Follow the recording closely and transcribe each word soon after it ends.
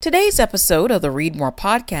Today's episode of the Read More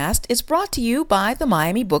podcast is brought to you by the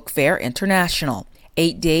Miami Book Fair International.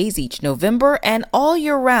 8 days each November and all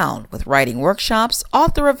year round with writing workshops,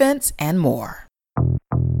 author events, and more.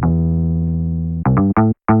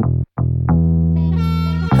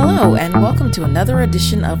 Hello, and welcome to another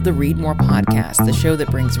edition of the Read More podcast, the show that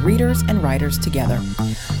brings readers and writers together.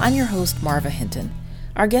 I'm your host, Marva Hinton.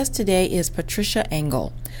 Our guest today is Patricia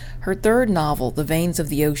Engel. Her third novel, The Veins of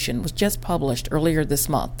the Ocean, was just published earlier this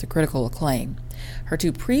month to critical acclaim. Her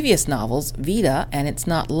two previous novels, Vida and It's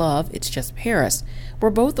Not Love, It's Just Paris,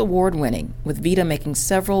 were both award-winning, with Vida making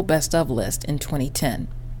several best-of lists in 2010.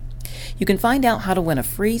 You can find out how to win a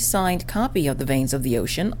free signed copy of The Veins of the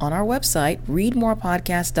Ocean on our website,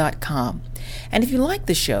 readmorepodcast.com. And if you like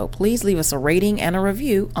the show, please leave us a rating and a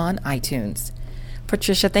review on iTunes.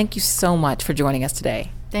 Patricia, thank you so much for joining us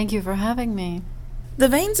today. Thank you for having me. The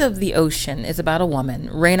Veins of the Ocean is about a woman,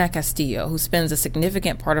 Reina Castillo, who spends a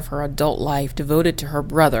significant part of her adult life devoted to her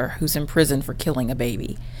brother who's in prison for killing a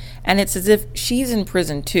baby. And it's as if she's in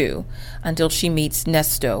prison too, until she meets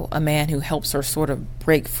Nesto, a man who helps her sort of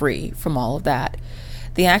break free from all of that.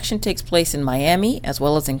 The action takes place in Miami, as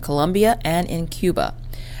well as in Colombia and in Cuba.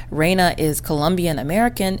 Reina is Colombian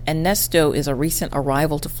American, and Nesto is a recent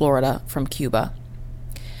arrival to Florida from Cuba.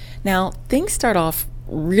 Now, things start off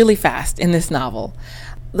really fast in this novel.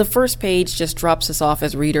 The first page just drops us off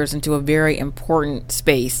as readers into a very important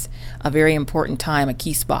space, a very important time, a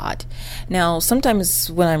key spot. Now,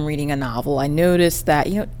 sometimes when I'm reading a novel, I notice that,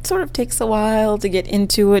 it sort of takes a while to get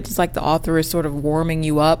into it. It's like the author is sort of warming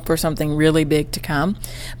you up for something really big to come.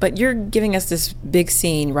 But you're giving us this big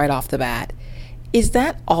scene right off the bat. Is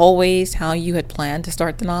that always how you had planned to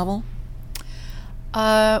start the novel?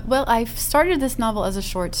 Well, I started this novel as a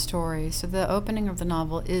short story, so the opening of the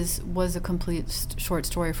novel was a complete short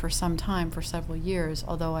story for some time, for several years,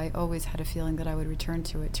 although I always had a feeling that I would return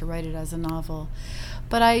to it, to write it as a novel.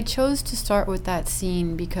 But I chose to start with that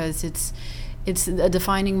scene because it's a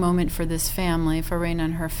defining moment for this family, for Reina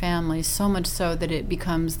and her family, so much so that it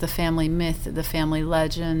becomes the family myth, the family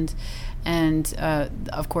legend, and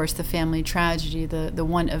of course the family tragedy, the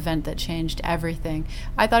one event that changed everything.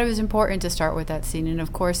 I thought it was important to start with that scene, and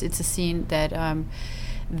of course it's a scene that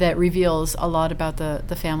that reveals a lot about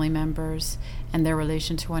the family members and their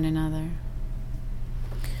relation to one another.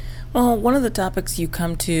 Well, one of the topics you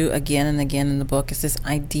come to again and again in the book is this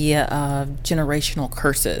idea of generational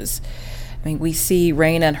curses. I mean, we see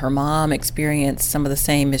Reina and her mom experience some of the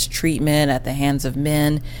same mistreatment at the hands of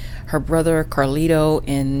men. Her brother, Carlito,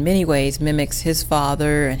 in many ways mimics his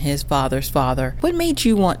father and his father's father. What made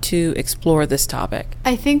you want to explore this topic?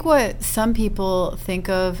 I think what some people think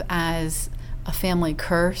of as a family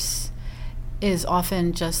curse is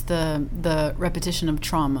often just the repetition of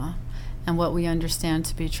trauma and what we understand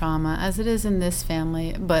to be trauma, as it is in this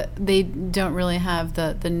family, but they don't really have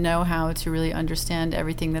the know-how to really understand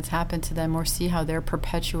everything that's happened to them or see how they're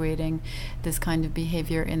perpetuating this kind of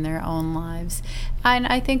behavior in their own lives. And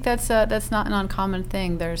I think that's not an uncommon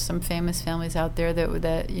thing. There's some famous families out there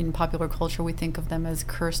that in popular culture we think of them as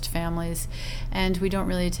cursed families, and we don't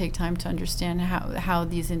really take time to understand how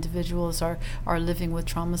these individuals are living with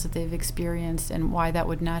traumas that they've experienced and why that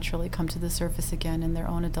would naturally come to the surface again in their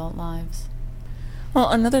own adult lives. Well,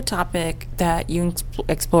 another topic that you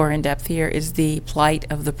explore in depth here is the plight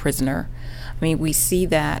of the prisoner. I mean, we see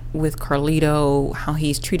that with Carlito, how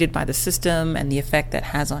he's treated by the system and the effect that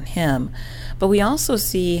has on him. But we also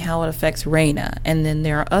see how it affects Reina. And then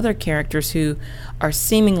there are other characters who are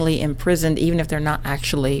seemingly imprisoned, even if they're not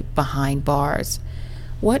actually behind bars.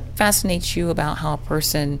 What fascinates you about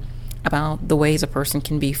about the ways a person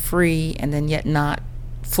can be free and then yet not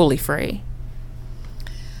fully free?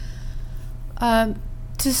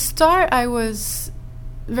 To start, I was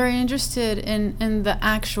very interested in the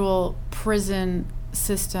actual prison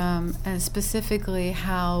system, and specifically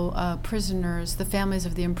how prisoners, the families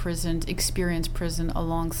of the imprisoned, experience prison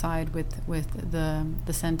alongside with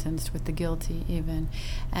the sentenced, with the guilty even,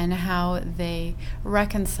 and how they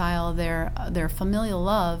reconcile their familial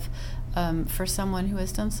love for someone who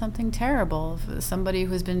has done something terrible, somebody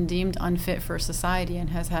who has been deemed unfit for society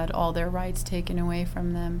and has had all their rights taken away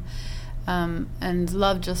from them. And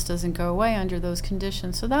love just doesn't go away under those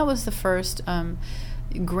conditions. So that was the first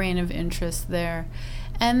grain of interest there.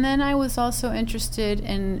 And then I was also interested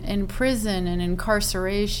in prison and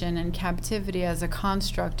incarceration and captivity as a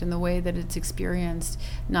construct in the way that it's experienced,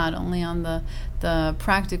 not only on the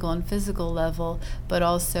practical and physical level, but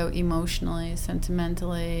also emotionally,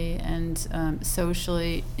 sentimentally, and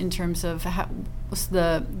socially, in terms of how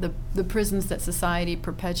the prisons that society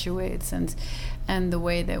perpetuates and the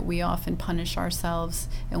way that we often punish ourselves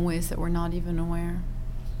in ways that we're not even aware.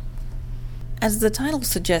 As the title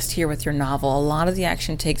suggests here with your novel, a lot of the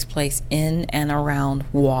action takes place in and around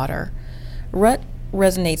water. What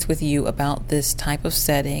resonates with you about this type of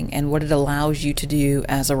setting and what it allows you to do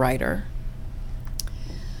as a writer?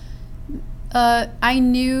 I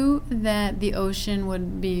knew that the ocean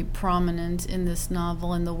would be prominent in this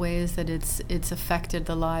novel in the ways that it's affected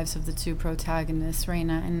the lives of the two protagonists,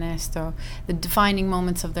 Reina and Nesto. The defining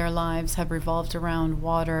moments of their lives have revolved around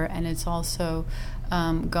water, and it's also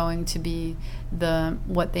going to be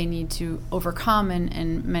what they need to overcome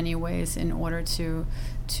in many ways in order to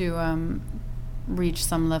reach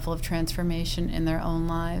some level of transformation in their own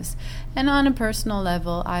lives. And on a personal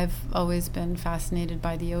level, I've always been fascinated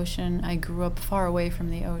by the ocean. I grew up far away from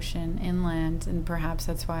the ocean, inland, and perhaps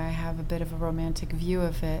that's why I have a bit of a romantic view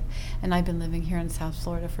of it. And I've been living here in South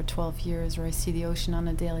Florida for 12 years, where I see the ocean on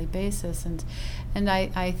a daily basis. And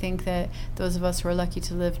I think that those of us who are lucky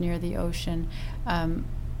to live near the ocean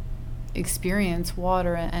experience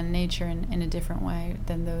water and nature in a different way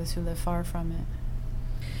than those who live far from it.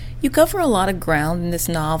 You cover a lot of ground in this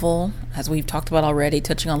novel, as we've talked about already,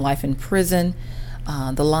 touching on life in prison,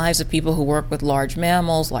 the lives of people who work with large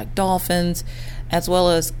mammals like dolphins, as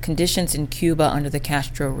well as conditions in Cuba under the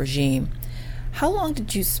Castro regime. How long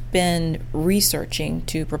did you spend researching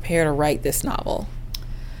to prepare to write this novel?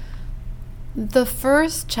 The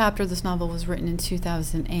first chapter of this novel was written in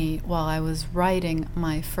 2008 while I was writing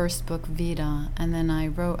my first book, Vida, and then I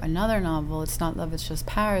wrote another novel, It's Not Love, It's Just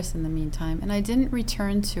Paris, in the meantime, and I didn't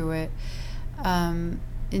return to it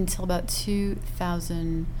until about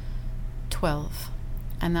 2012,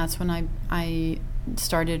 and that's when I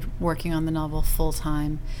started working on the novel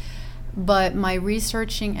full-time. But my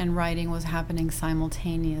researching and writing was happening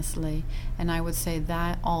simultaneously, and I would say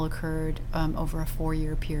that all occurred over a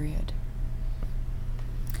 4-year period.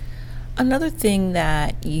 Another thing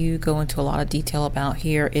that you go into a lot of detail about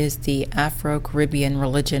here is the Afro-Caribbean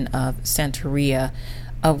religion of Santeria,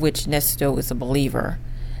 of which Nesto is a believer.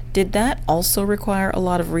 Did that also require a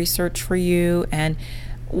lot of research for you? And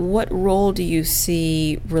what role do you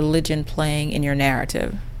see religion playing in your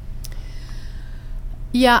narrative?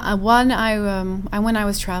 Yeah, when I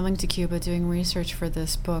was traveling to Cuba doing research for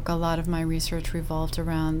this book, a lot of my research revolved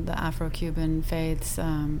around the Afro-Cuban faiths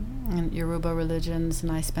and Yoruba religions,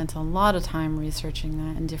 and I spent a lot of time researching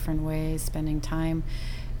that in different ways, spending time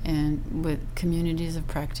with communities of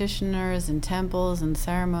practitioners and temples and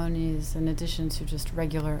ceremonies, in addition to just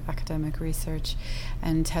regular academic research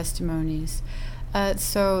and testimonies.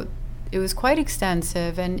 So it was quite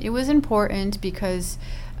extensive, and it was important because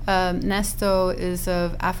Nesto is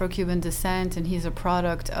of Afro-Cuban descent, and he's a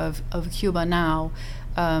product of Cuba now,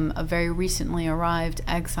 a very recently arrived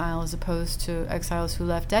exile as opposed to exiles who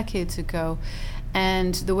left decades ago.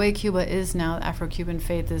 And the way Cuba is now, the Afro-Cuban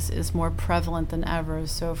faith is more prevalent than ever.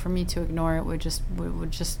 So for me to ignore it would just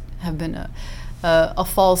have been a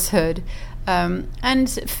falsehood. And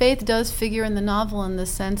faith does figure in the novel in the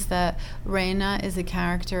sense that Reina is a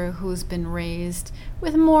character who's been raised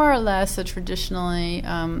with more or less a traditionally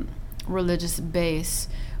religious base,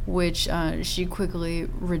 which she quickly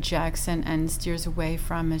rejects and steers away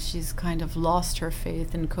from as she's kind of lost her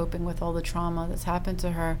faith in coping with all the trauma that's happened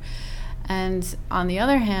to her. And on the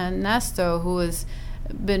other hand, Nesto, who has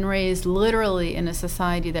been raised literally in a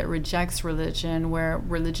society that rejects religion, where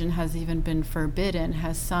religion has even been forbidden,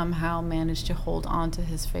 has somehow managed to hold on to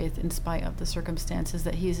his faith in spite of the circumstances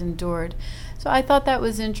that he's endured. So I thought that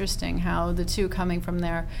was interesting, how the two, coming from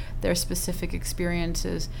their specific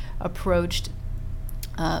experiences, approached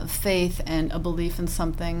faith and a belief in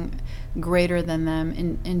something greater than them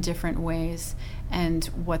in different ways, and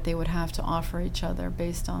what they would have to offer each other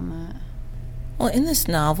based on that. Well, in this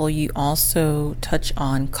novel, you also touch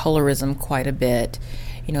on colorism quite a bit.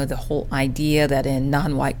 You know, the whole idea that in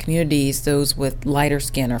non-white communities, those with lighter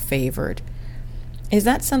skin are favored. Is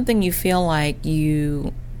that something you feel like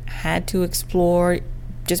you had to explore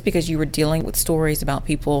just because you were dealing with stories about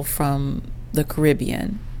people from the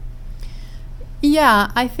Caribbean?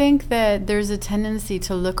 Yeah, I think that there's a tendency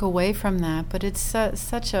to look away from that, but it's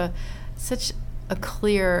such a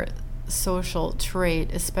clear social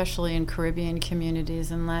trait, especially in Caribbean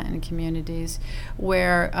communities and Latin communities,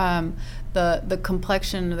 where the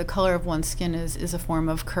complexion, the color of one's skin is a form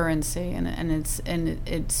of currency, and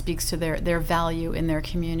it speaks to their value in their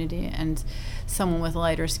community. And someone with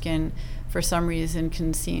lighter skin, for some reason,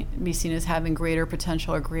 can be seen as having greater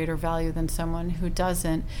potential or greater value than someone who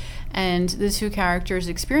doesn't. And the two characters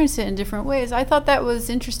experience it in different ways. I thought that was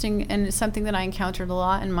interesting, and it's something that I encountered a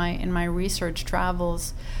lot in my research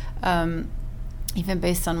travels. even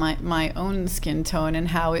based on my own skin tone and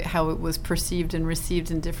how it was perceived and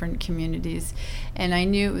received in different communities. And I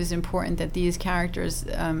knew it was important that these characters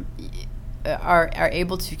are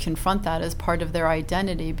able to confront that as part of their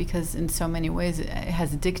identity, because in so many ways it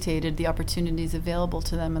has dictated the opportunities available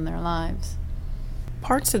to them in their lives.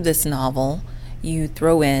 Parts of this novel, you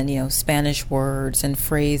throw in, Spanish words and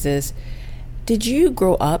phrases. Did you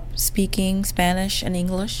grow up speaking Spanish and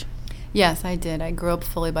English? Yes, I did. I grew up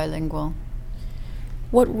fully bilingual.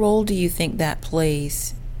 What role do you think that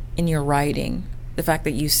plays in your writing, the fact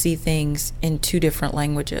that you see things in two different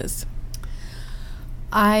languages?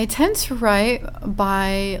 I tend to write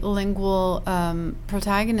bilingual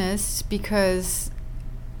protagonists because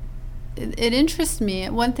it interests me.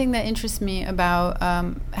 One thing that interests me about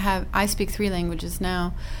I speak 3 languages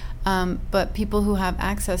now, but people who have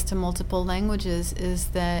access to multiple languages is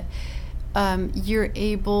that you're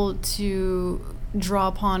able to draw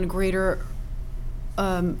upon greater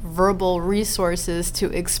verbal resources to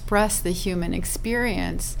express the human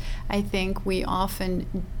experience. I think we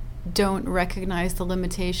often don't recognize the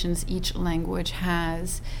limitations each language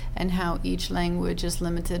has and how each language is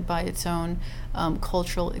limited by its own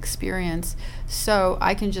cultural experience. So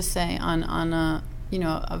I can just say on a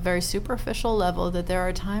very superficial level that there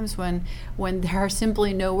are times when there are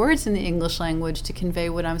simply no words in the English language to convey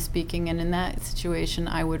what I'm speaking, and in that situation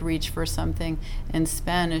I would reach for something in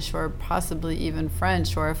Spanish or possibly even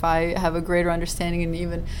French, or if I have a greater understanding in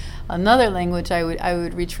even another language I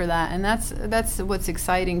would reach for that. And that's what's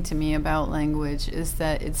exciting to me about language, is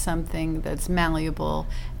that it's something that's malleable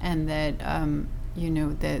and that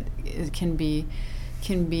that it can be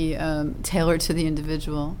tailored to the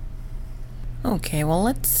individual. Okay, well,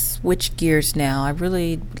 let's switch gears now. I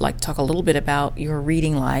really like to talk a little bit about your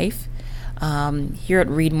reading life. Here at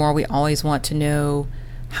Read More, we always want to know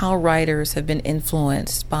how writers have been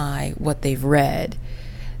influenced by what they've read.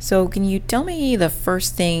 So can you tell me the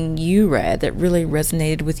first thing you read that really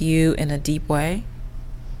resonated with you in a deep way?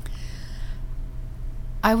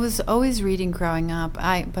 I was always reading growing up,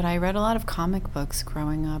 but I read a lot of comic books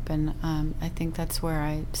growing up, and I think that's where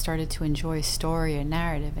I started to enjoy story and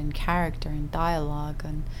narrative and character and dialogue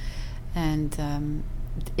and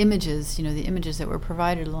images, the images that were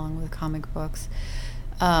provided along with comic books,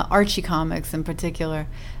 Archie comics in particular.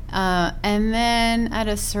 And then at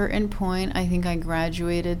a certain point, I think I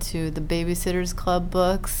graduated to the Babysitter's Club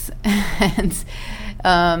books and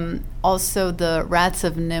also the Rats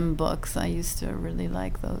of Nim books. I used to really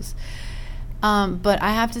like those. But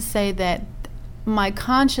I have to say that my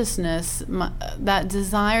consciousness, that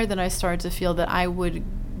desire that I started to feel that I would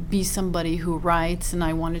be somebody who writes, and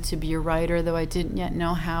I wanted to be a writer, though I didn't yet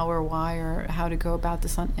know how or why or how to go about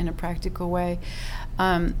this in a practical way.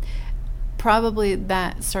 Probably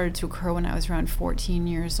that started to occur when I was around 14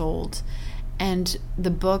 years old. And the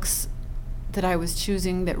books that I was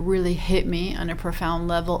choosing that really hit me on a profound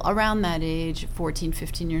level around that age, 14,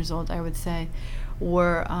 15 years old, I would say,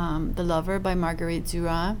 were The Lover by Marguerite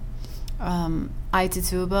Duras, Ay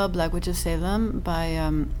Tituba, Black Witch of Salem by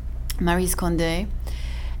Maryse Condé,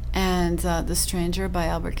 and The Stranger by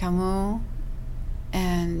Albert Camus,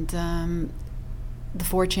 and The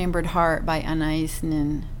Four-Chambered Heart by Anais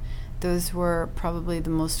Nin. Those were probably the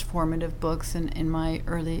most formative books in my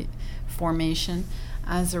early formation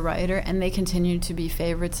as a writer, and they continue to be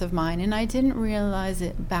favorites of mine. And I didn't realize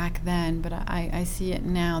it back then, but I see it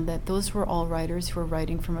now, that those were all writers who were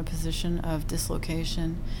writing from a position of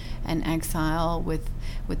dislocation and exile, with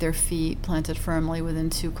their feet planted firmly within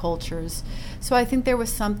two cultures. So I think there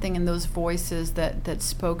was something in those voices that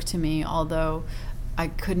spoke to me, although I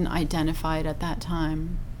couldn't identify it at that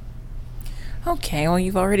time. Okay, well,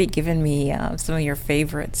 you've already given me some of your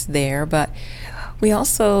favorites there, but we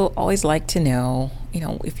also always like to know,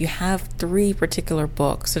 if you have 3 particular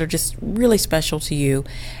books that are just really special to you,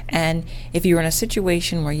 and if you were in a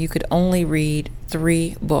situation where you could only read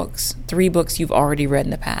 3 books you've already read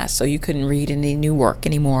in the past, so you couldn't read any new work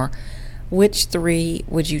anymore, which 3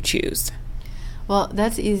 would you choose? Well,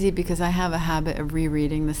 that's easy because I have a habit of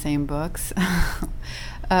rereading the same books.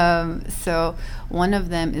 So one of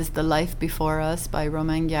them is The Life Before Us by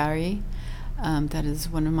Romain Gary. That is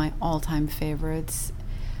one of my all-time favorites.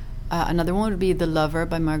 Another one would be The Lover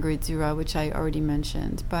by Marguerite Duras, which I already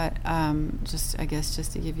mentioned. But just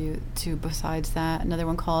to give you 2 besides that, another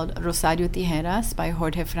one called Rosario Tijeras by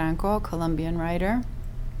Jorge Franco, a Colombian writer.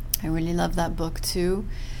 I really love that book too.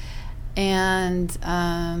 And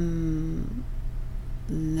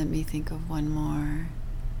let me think of one more.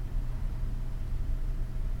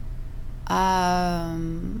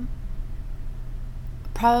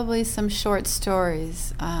 probably some short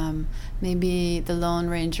stories. Maybe The Lone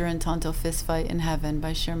Ranger and Tonto Fistfight in Heaven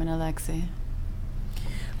by Sherman Alexie.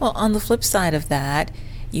 Well, on the flip side of that,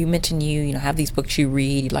 you mentioned you have these books you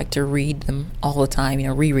read. You like to read them all the time,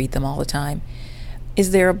 reread them all the time.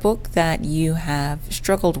 Is there a book that you have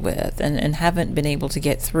struggled with and haven't been able to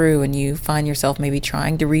get through, and you find yourself maybe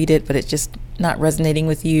trying to read it, but it's just not resonating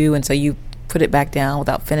with you, and so you put it back down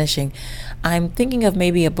without finishing? I'm thinking of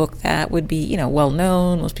maybe a book that would be, well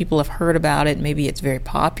known, most people have heard about it, maybe it's very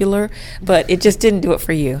popular, but it just didn't do it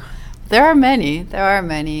for you. There are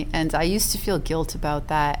many, and I used to feel guilt about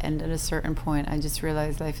that, and at a certain point I just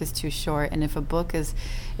realized life is too short, and if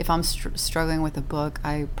I'm struggling with a book,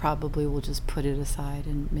 I probably will just put it aside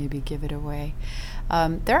and maybe give it away.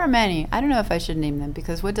 There are many. I don't know if I should name them,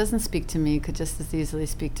 because what doesn't speak to me could just as easily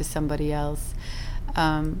speak to somebody else.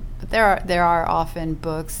 But there are often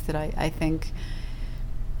books that I think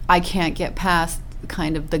I can't get past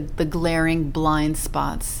kind of the glaring blind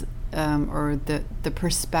spots, or the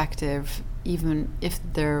perspective, even if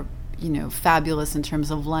they're fabulous in terms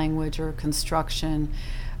of language or construction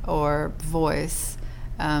or voice.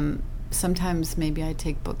 Sometimes maybe I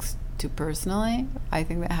take books too personally. I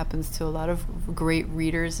think that happens to a lot of great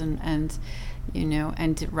readers and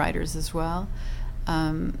writers as well.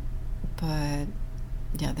 But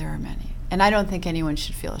yeah, there are many, and I don't think anyone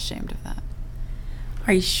should feel ashamed of that.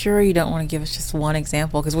 Are you sure you don't want to give us just one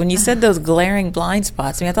example? Because when you said those glaring blind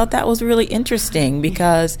spots, I thought that was really interesting,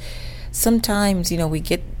 because sometimes, we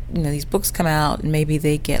get, these books come out and maybe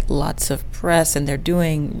they get lots of press and they're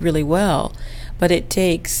doing really well. But it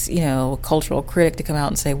takes, a cultural critic to come out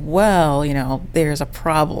and say, well, there's a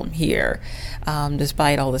problem here.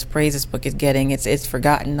 Despite all this praise this book is getting, it's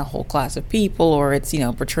forgotten a whole class of people, or it's,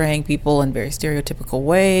 portraying people in very stereotypical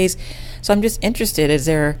ways. So I'm just interested, is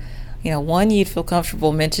there one you'd feel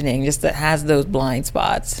comfortable mentioning just that has those blind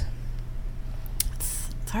spots? It's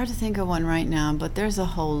hard to think of one right now, but there's a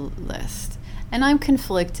whole list. And I'm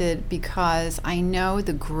conflicted because I know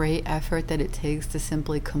the great effort that it takes to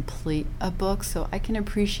simply complete a book, so I can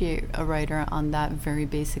appreciate a writer on that very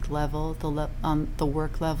basic level, the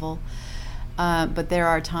work level. But there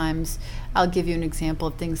are times, I'll give you an example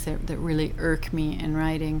of things that really irk me in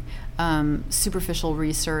writing. Superficial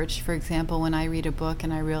research, for example, when I read a book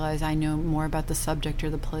and I realize I know more about the subject or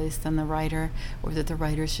the place than the writer, or that the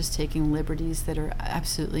writer's just taking liberties that are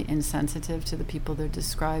absolutely insensitive to the people they're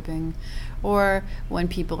describing, or when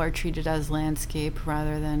people are treated as landscape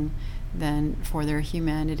rather than for their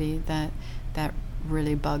humanity, that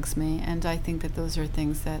really bugs me. And I think that those are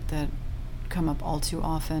things that come up all too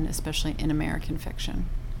often, especially in American fiction.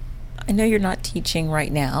 I know you're not teaching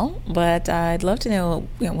right now, but I'd love to know,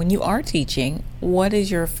 when you are teaching, what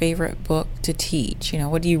is your favorite book to teach?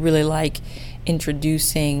 What do you really like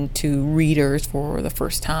introducing to readers for the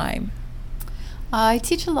first time? I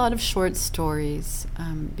teach a lot of short stories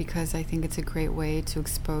because I think it's a great way to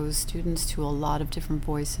expose students to a lot of different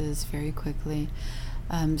voices very quickly.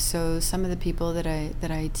 So some of the people that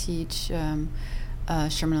I teach, Sherman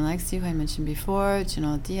Alexie, who I mentioned before,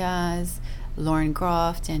 Junot Diaz, Lauren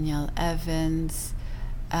Groff, Danielle Evans,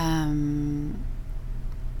 Amy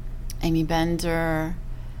Bender,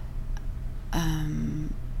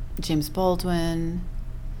 James Baldwin,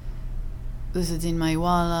 Uzzuddin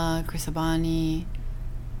Maiwala, Chris Abani.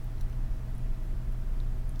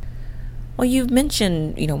 Well, you've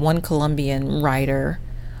mentioned, one Colombian writer.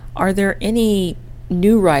 Are there any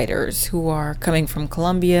new writers who are coming from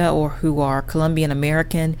Colombia or who are Colombian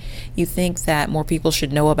American you think that more people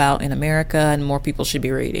should know about in America and more people should be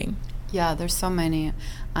reading? Yeah, there's so many.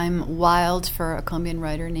 I'm wild for a Colombian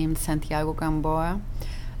writer named Santiago Gamboa.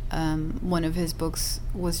 One of his books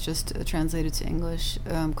was just translated to English,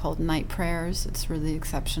 called Night Prayers. It's really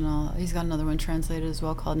exceptional. He's got another one translated as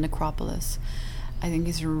well called Necropolis. I think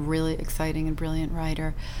he's a really exciting and brilliant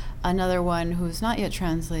writer. Another one who's not yet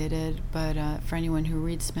translated, but for anyone who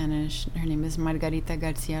reads Spanish, her name is Margarita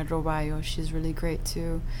Garcia Roballo. She's really great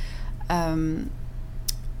too. Who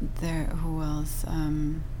else?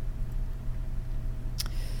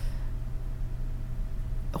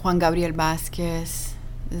 Juan Gabriel Vasquez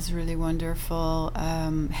is really wonderful.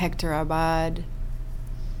 Hector Abad.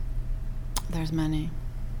 There's many.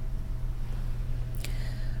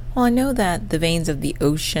 Well, I know that The Veins of the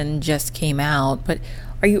Ocean just came out, but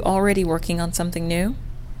are you already working on something new?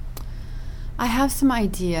 I have some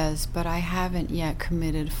ideas, but I haven't yet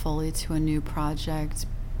committed fully to a new project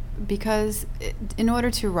because in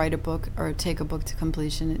order to write a book or take a book to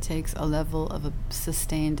completion, it takes a level of a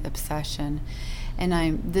sustained obsession.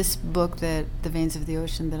 And this book, that The Veins of the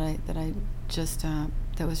Ocean, that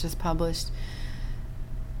was just published,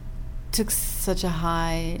 took such a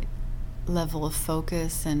high level of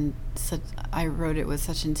focus, and I wrote it with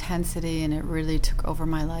such intensity, and it really took over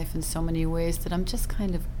my life in so many ways that I'm just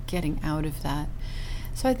kind of getting out of that.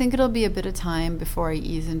 So I think it'll be a bit of time before I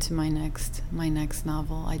ease into my next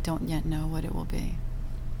novel. I don't yet know what it will be.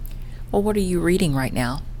 Well, what are you reading right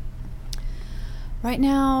now? Right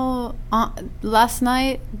now, last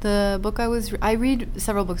night, the book I read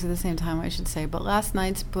several books at the same time, I should say, but last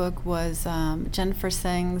night's book was Jennifer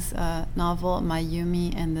Seng's novel,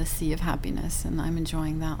 Mayumi and the Sea of Happiness, and I'm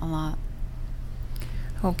enjoying that a lot.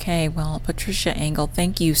 Okay, well, Patricia Engel,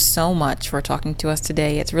 thank you so much for talking to us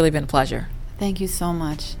today. It's really been a pleasure. Thank you so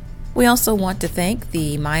much. We also want to thank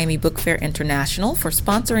the Miami Book Fair International for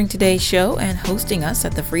sponsoring today's show and hosting us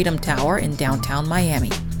at the Freedom Tower in downtown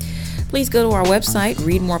Miami. Please go to our website,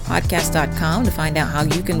 readmorepodcast.com, to find out how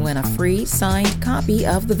you can win a free signed copy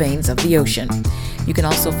of The Veins of the Ocean. You can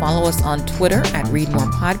also follow us on Twitter at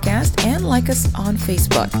readmorepodcast and like us on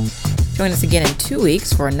Facebook. Join us again in 2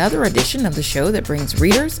 weeks for another edition of the show that brings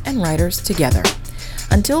readers and writers together.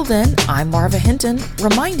 Until then, I'm Marva Hinton,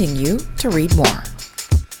 reminding you to read more.